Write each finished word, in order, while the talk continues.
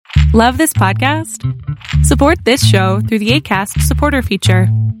Love this podcast? Support this show through the Acast supporter feature.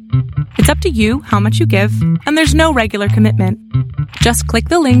 It's up to you how much you give, and there's no regular commitment. Just click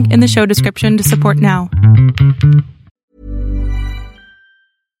the link in the show description to support now.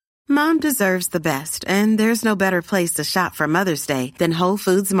 Mom deserves the best, and there's no better place to shop for Mother's Day than Whole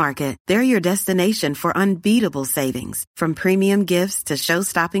Foods Market. They're your destination for unbeatable savings, from premium gifts to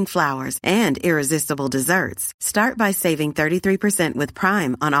show-stopping flowers and irresistible desserts. Start by saving 33% with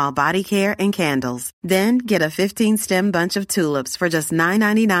Prime on all body care and candles. Then get a 15-stem bunch of tulips for just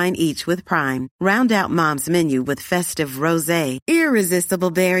 $9.99 each with Prime. Round out Mom's menu with festive rosé,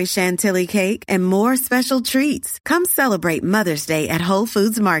 irresistible berry chantilly cake, and more special treats. Come celebrate Mother's Day at Whole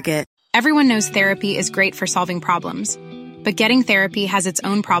Foods Market. Everyone knows therapy is great for solving problems, but getting therapy has its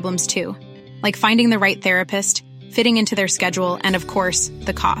own problems too, like finding the right therapist, fitting into their schedule, and of course,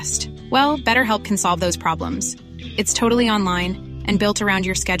 the cost. Well, BetterHelp can solve those problems. It's totally online and built around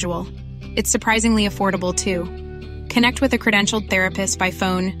your schedule. It's surprisingly affordable too. Connect with a credentialed therapist by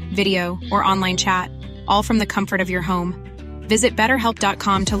phone, video, or online chat, all from the comfort of your home. Visit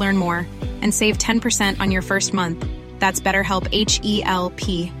BetterHelp.com to learn more and save 10% on your first month. That's BetterHelp,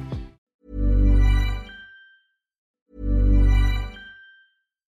 H-E-L-P.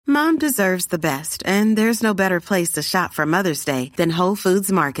 Mom deserves the best, and there's no better place to shop for Mother's Day than Whole Foods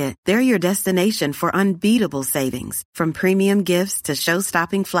Market. They're your destination for unbeatable savings, from premium gifts to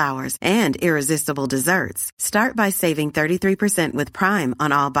show-stopping flowers and irresistible desserts. Start by saving 33% with Prime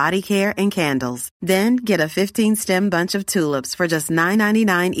on all body care and candles. Then get a 15-stem bunch of tulips for just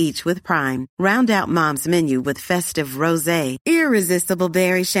 $9.99 each with Prime. Round out Mom's menu with festive rosé, irresistible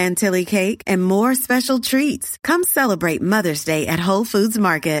berry chantilly cake, and more special treats. Come celebrate Mother's Day at Whole Foods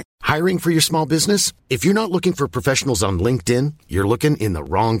Market. Hiring for your small business? If you're not looking for professionals on LinkedIn, you're looking in the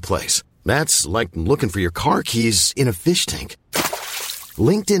wrong place. That's like looking for your car keys in a fish tank.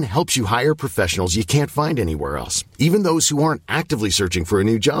 LinkedIn helps you hire professionals you can't find anywhere else, even those who aren't actively searching for a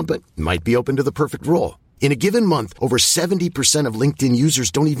new job but might be open to the perfect role. In a given month, over 70% of LinkedIn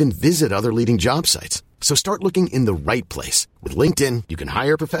users don't even visit other leading job sites. So start looking in the right place. With LinkedIn, you can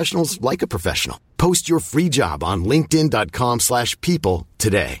hire professionals like a professional. Post your free job on linkedin.com/people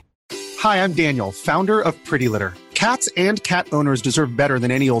today. Hi, I'm Daniel, founder of Pretty Litter. Cats and cat owners deserve better than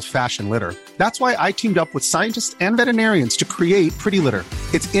any old-fashioned litter. That's why I teamed up with scientists and veterinarians to create Pretty Litter.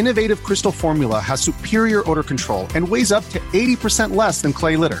 Its innovative crystal formula has superior odor control and weighs up to 80% less than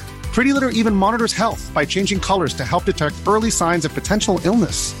clay litter. Pretty Litter even monitors health by changing colors to help detect early signs of potential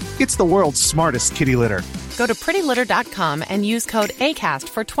illness. It's the world's smartest kitty litter. Go to prettylitter.com and use code ACAST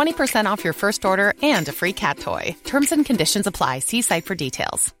for 20% off your first order and a free cat toy. Terms and conditions apply. See site for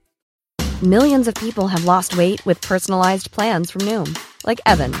details. Millions of people have lost weight with personalized plans from Noom. Like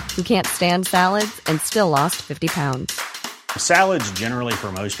Evan, who can't stand salads and still lost 50 pounds. Salads generally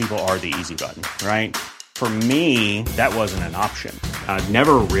for most people are the easy button, right? For me, that wasn't an option. I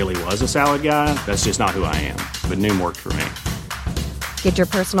never really was a salad guy. That's just not who I am. But Noom worked for me. Get your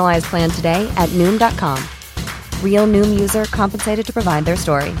personalized plan today at Noom.com. Real Noom user compensated to provide their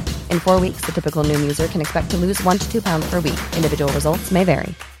story. In 4 weeks, the typical Noom user can expect to lose 1 to 2 pounds per week. Individual results may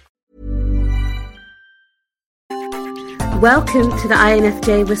vary. Welcome to the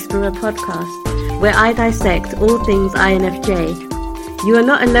INFJ Whisperer podcast, where I dissect all things INFJ. You are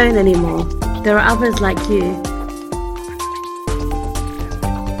not alone anymore. There are others like you.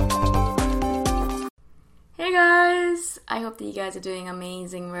 Hey guys! I hope that you guys are doing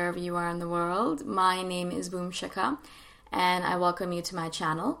amazing wherever you are in the world. My name is Boom Shaka, and I welcome you to my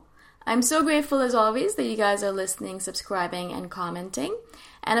channel. I'm so grateful as always that you guys are listening, subscribing, and commenting.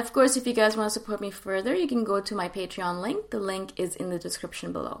 And of course, if you guys want to support me further, you can go to my Patreon link. The link is in the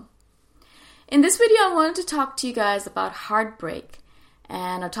description below. In this video, I wanted to talk to you guys about heartbreak,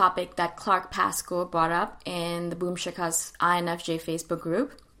 and a topic that Clark Pascoe brought up in the Boom Shaka's INFJ Facebook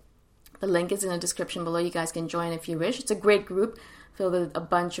group. The link is in the description below. You guys can join if you wish. It's a great group filled with a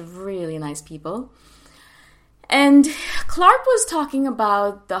bunch of really nice people. And Clark was talking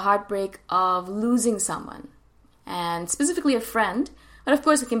about the heartbreak of losing someone, and specifically a friend, but of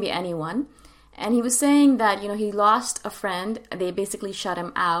course it can be anyone. And he was saying that, he lost a friend. They basically shut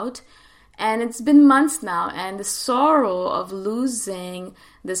him out. And it's been months now, and the sorrow of losing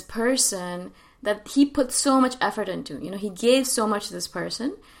this person that he put so much effort into. He gave so much to this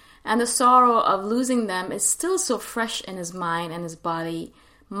person, and the sorrow of losing them is still so fresh in his mind and his body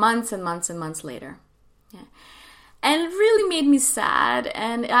months and months and months later. Yeah. And it really made me sad,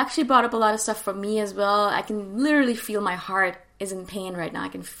 and it actually brought up a lot of stuff for me as well. I can literally feel my heart is in pain right now. I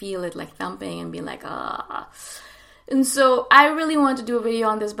can feel it like thumping and being like, ah. And so I really want to do a video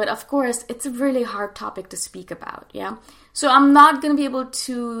on this, but of course, it's a really hard topic to speak about, yeah? So I'm not going to be able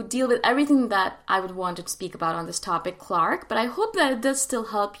to deal with everything that I would want to speak about on this topic, Clark, but I hope that it does still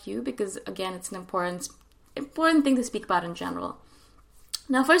help you because, again, it's an important thing to speak about in general.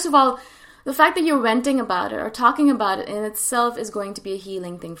 Now, first of all, the fact that you're venting about it or talking about it in itself is going to be a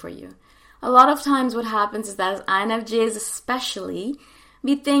healing thing for you. A lot of times what happens is that as INFJs especially,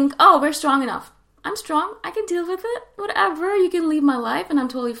 we think, oh, we're strong enough. I'm strong. I can deal with it. Whatever. You can leave my life and I'm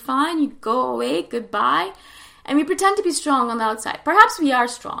totally fine. You go away. Goodbye. And we pretend to be strong on the outside. Perhaps we are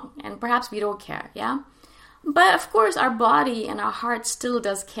strong and perhaps we don't care, yeah? But of course, our body and our heart still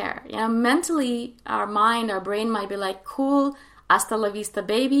does care. Yeah? Mentally, our mind, our brain might be like, cool, hasta la vista,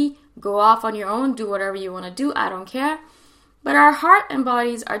 baby. Go off on your own. Do whatever you want to do. I don't care. But our heart and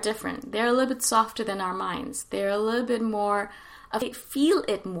bodies are different. They're a little bit softer than our minds. They're a little bit more, they feel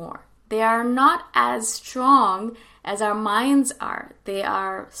it more. They are not as strong as our minds are. They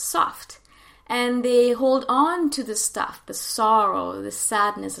are soft. And they hold on to this stuff, the sorrow, this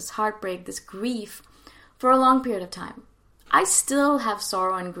sadness, this heartbreak, this grief for a long period of time. I still have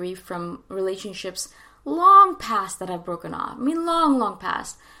sorrow and grief from relationships long past that I've broken off. I mean, long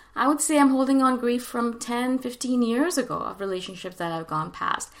past. I would say I'm holding on grief from 10, 15 years ago of relationships that I've gone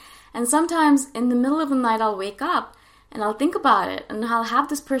past. And sometimes in the middle of the night, I'll wake up and I'll think about it and I'll have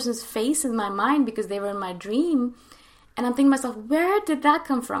this person's face in my mind because they were in my dream. And I'm thinking to myself, where did that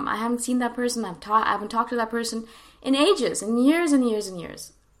come from? I haven't seen that person. I haven't talked to that person in ages, in years and years and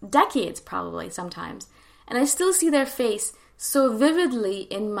years. Decades, probably, sometimes. And I still see their face so vividly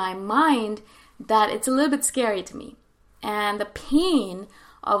in my mind that it's a little bit scary to me. And the pain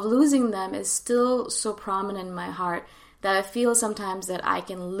of losing them is still so prominent in my heart that I feel sometimes that I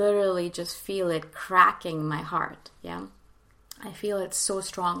can literally just feel it cracking my heart. Yeah, I feel it so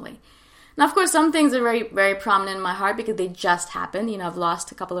strongly. Now, of course, some things are very, very prominent in my heart because they just happened. You know, I've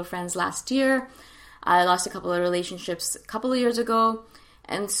lost a couple of friends last year. I lost a couple of relationships a couple of years ago.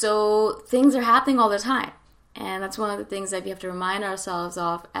 And so things are happening all the time. And that's one of the things that we have to remind ourselves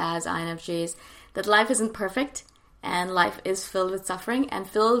of as INFJs, that life isn't perfect and life is filled with suffering and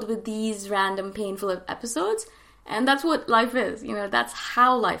filled with these random painful episodes. And that's what life is. You know, that's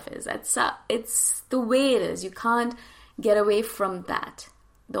how life is. It's the way it is. You can't get away from that.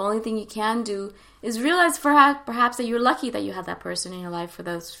 The only thing you can do is realize perhaps that you're lucky that you had that person in your life for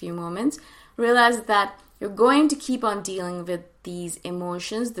those few moments. Realize that you're going to keep on dealing with these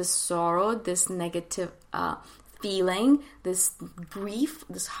emotions, this sorrow, this negative feeling, this grief,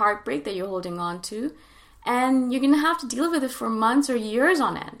 this heartbreak that you're holding on to. And you're going to have to deal with it for months or years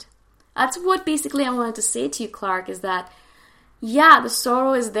on end. That's what basically I wanted to say to you, Clark, is that, yeah, the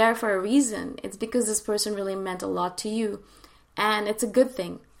sorrow is there for a reason. It's because this person really meant a lot to you. And it's a good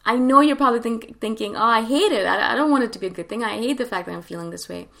thing. I know you're probably thinking, oh, I hate it. I don't want it to be a good thing. I hate the fact that I'm feeling this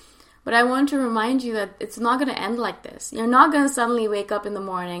way. But I want to remind you that it's not going to end like this. You're not going to suddenly wake up in the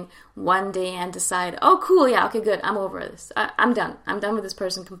morning one day and decide, oh, cool, yeah, okay, good, I'm over this. I'm done. I'm done with this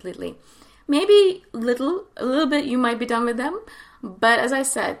person completely. Maybe a little bit you might be done with them. But as I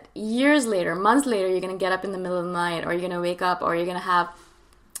said, years later, months later, you're going to get up in the middle of the night, or you're going to wake up, or you're going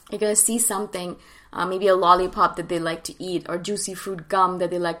to see something, maybe a lollipop that they like to eat, or juicy fruit gum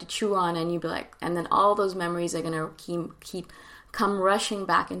that they like to chew on, and you'll be like, and then all those memories are going to come rushing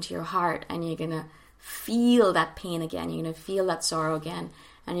back into your heart, and you're going to feel that pain again, you're going to feel that sorrow again,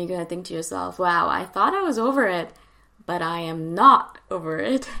 and you're going to think to yourself, wow, I thought I was over it, but I am not over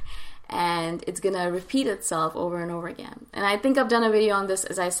it. And it's going to repeat itself over and over again. And I think I've done a video on this,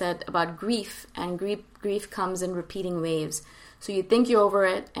 as I said, about grief. And grief comes in repeating waves. So you think you're over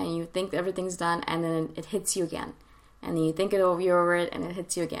it, and you think everything's done, and then it hits you again. And then you think you're over it, and it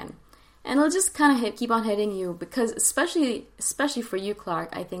hits you again. And it'll just kind of keep on hitting you, because especially for you, Clark,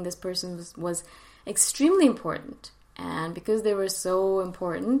 I think this person was extremely important. And because they were so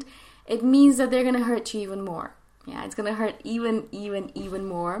important, it means that they're going to hurt you even more. Yeah, it's going to hurt even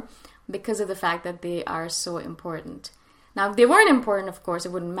more, because of the fact that they are so important. Now, if they weren't important, of course,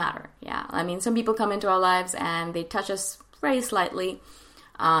 it wouldn't matter. Yeah, I mean, some people come into our lives and they touch us very slightly.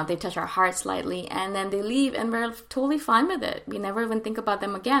 They touch our heart slightly, and then they leave, and we're totally fine with it. We never even think about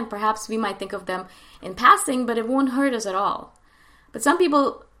them again. Perhaps we might think of them in passing, but it won't hurt us at all. But some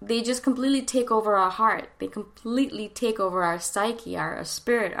people, they just completely take over our heart. They completely take over our psyche, our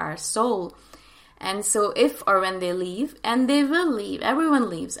spirit, our soul. And so if or when they leave, and they will leave, everyone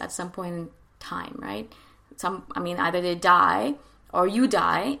leaves at some point in time, right? Either they die, or you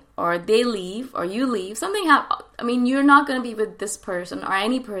die, or they leave, or you leave. Something happens. I mean, you're not going to be with this person or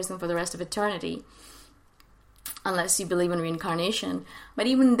any person for the rest of eternity, unless you believe in reincarnation. But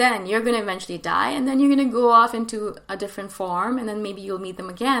even then, you're going to eventually die, and then you're going to go off into a different form, and then maybe you'll meet them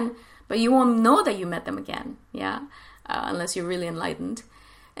again, but you won't know that you met them again, yeah? unless you're really enlightened.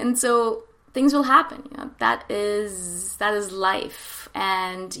 And so things will happen. That is life,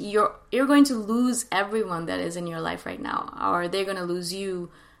 and you're going to lose everyone that is in your life right now, or they're going to lose you.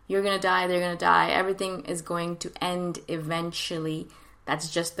 You're going to die, they're going to die. Everything is going to end eventually. That's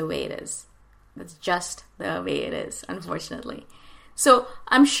just the way it is. That's just the way it is, unfortunately. So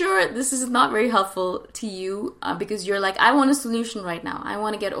I'm sure this is not very helpful to you because you're like, I want a solution right now. I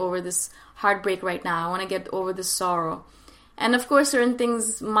want to get over this heartbreak right now. I want to get over this sorrow. And of course, certain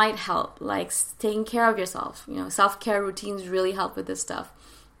things might help, like taking care of yourself. Self-care routines really help with this stuff.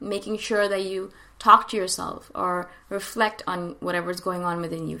 Making sure that you talk to yourself or reflect on whatever's going on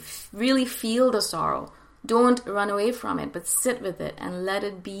within you. Really feel the sorrow. Don't run away from it, but sit with it and let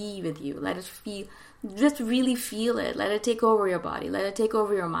it be with you. Let it feel, just really feel it. Let it take over your body. Let it take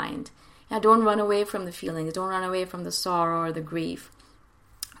over your mind. Don't run away from the feelings. Don't run away from the sorrow or the grief.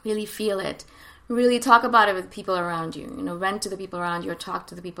 Really feel it. Really talk about it with people around you. Vent to the people around you or talk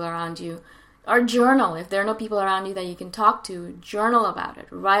to the people around you. Or journal. If there are no people around you that you can talk to, journal about it.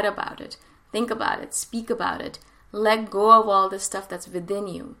 Write about it. Think about it. Speak about it. Let go of all this stuff that's within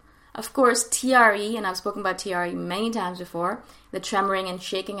you. Of course, TRE, and I've spoken about TRE many times before, the tremoring and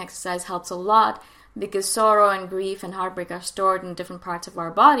shaking exercise helps a lot because sorrow and grief and heartbreak are stored in different parts of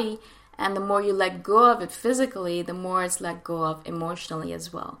our body, and the more you let go of it physically, the more it's let go of emotionally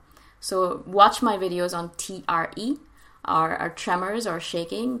as well. So watch my videos on TRE, or tremors or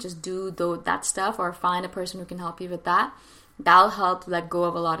shaking. Just do that stuff or find a person who can help you with that. That'll help let go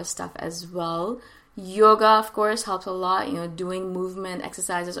of a lot of stuff as well. Yoga, of course, helps a lot. Doing movement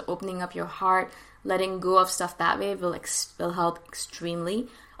exercises, opening up your heart, letting go of stuff that way will help extremely.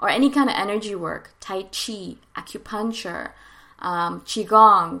 Or any kind of energy work, Tai Chi, acupuncture,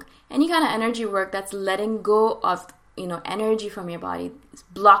 Qigong, any kind of energy work that's letting go of energy from your body. It's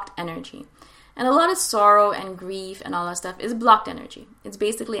blocked energy. And a lot of sorrow and grief and all that stuff is blocked energy. It's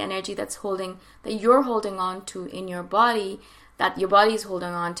basically energy that you're holding on to in your body, that your body is holding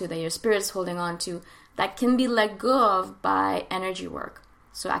on to, that your spirit is holding on to, that can be let go of by energy work.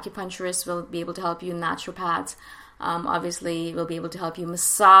 So acupuncturists will be able to help you, naturopaths obviously will be able to help you.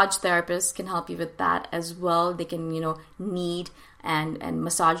 Massage therapists can help you with that as well. They can, knead and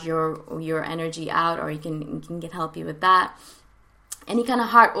massage your energy out, or you can help you with that. Any kind of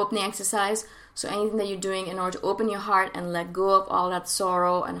heart opening exercise, so anything that you're doing in order to open your heart and let go of all that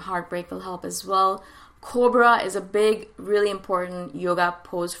sorrow and heartbreak will help as well. Cobra is a big, really important yoga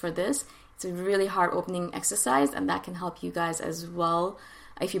pose for this. It's a really heart-opening exercise, and that can help you guys as well.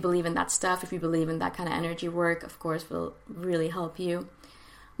 If you believe in that stuff, if you believe in that kind of energy work, of course, will really help you.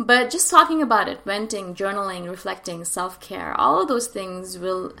 But just talking about it, venting, journaling, reflecting, self-care, all of those things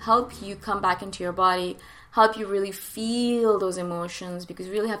will help you come back into your body, help you really feel those emotions, because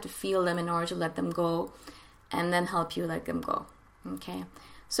you really have to feel them in order to let them go, and then help you let them go. Okay?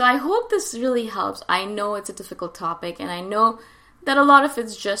 So I hope this really helps. I know it's a difficult topic, and I know that a lot of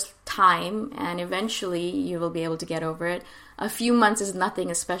it's just time, and eventually you will be able to get over it. A few months is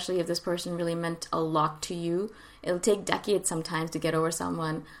nothing, especially if this person really meant a lot to you. It'll take decades sometimes to get over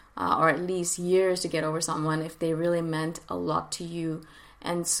someone, or at least years to get over someone if they really meant a lot to you.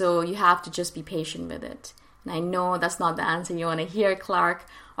 And so you have to just be patient with it. And I know that's not the answer you want to hear, Clark,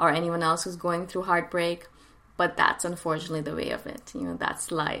 or anyone else who's going through heartbreak, but that's unfortunately the way of it.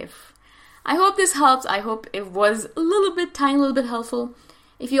 That's life. I hope this helps. I hope it was a little bit helpful.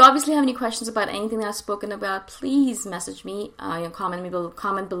 If you obviously have any questions about anything that I've spoken about, please message me,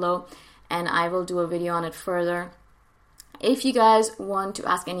 comment below, and I will do a video on it further. If you guys want to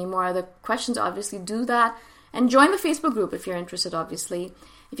ask any more other questions, obviously do that. And join the Facebook group if you're interested, obviously.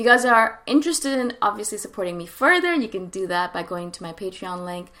 If you guys are interested in obviously supporting me further, you can do that by going to my Patreon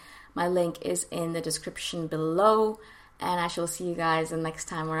link. My link is in the description below. And I shall see you guys the next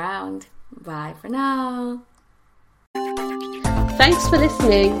time around. Bye for now. Thanks for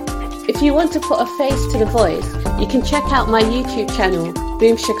listening. If you want to put a face to the voice, you can check out my YouTube channel,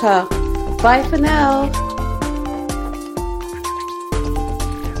 Boom Shaka. Bye for now.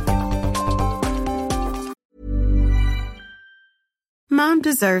 Mom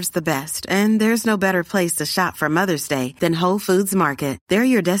deserves the best, and there's no better place to shop for Mother's Day than Whole Foods Market. They're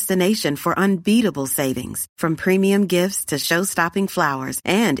your destination for unbeatable savings, from premium gifts to show-stopping flowers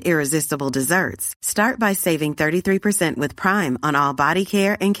and irresistible desserts. Start by saving 33% with Prime on all body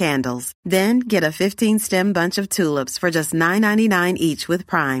care and candles. Then get a 15-stem bunch of tulips for just $9.99 each with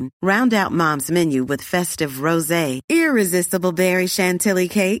Prime. Round out Mom's menu with festive rosé, irresistible berry chantilly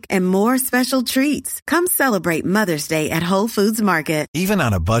cake, and more special treats. Come celebrate Mother's Day at Whole Foods Market. Even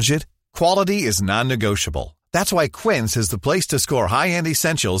on a budget, quality is non-negotiable. That's why Quince is the place to score high-end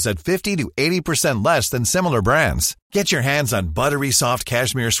essentials at 50 to 80% less than similar brands. Get your hands on buttery soft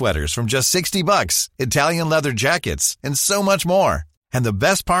cashmere sweaters from just $60, Italian leather jackets, and so much more. And the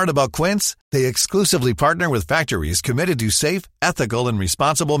best part about Quince, they exclusively partner with factories committed to safe, ethical, and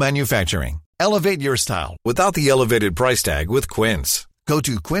responsible manufacturing. Elevate your style without the elevated price tag with Quince. Go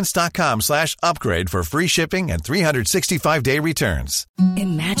to quince.com/upgrade for free shipping and 365-day returns.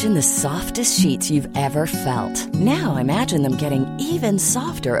 Imagine the softest sheets you've ever felt. Now imagine them getting even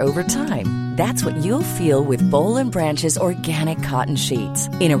softer over time. That's what you'll feel with Boll & Branch's organic cotton sheets.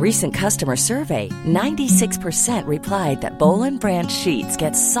 In a recent customer survey, 96% replied that Boll & Branch sheets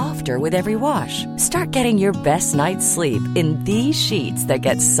get softer with every wash. Start getting your best night's sleep in these sheets that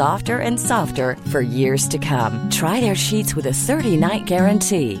get softer and softer for years to come. Try their sheets with a 30-night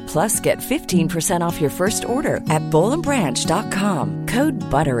guarantee. Plus, get 15% off your first order at bollandbranch.com. Code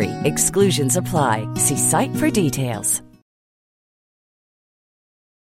BUTTERY. Exclusions apply. See site for details.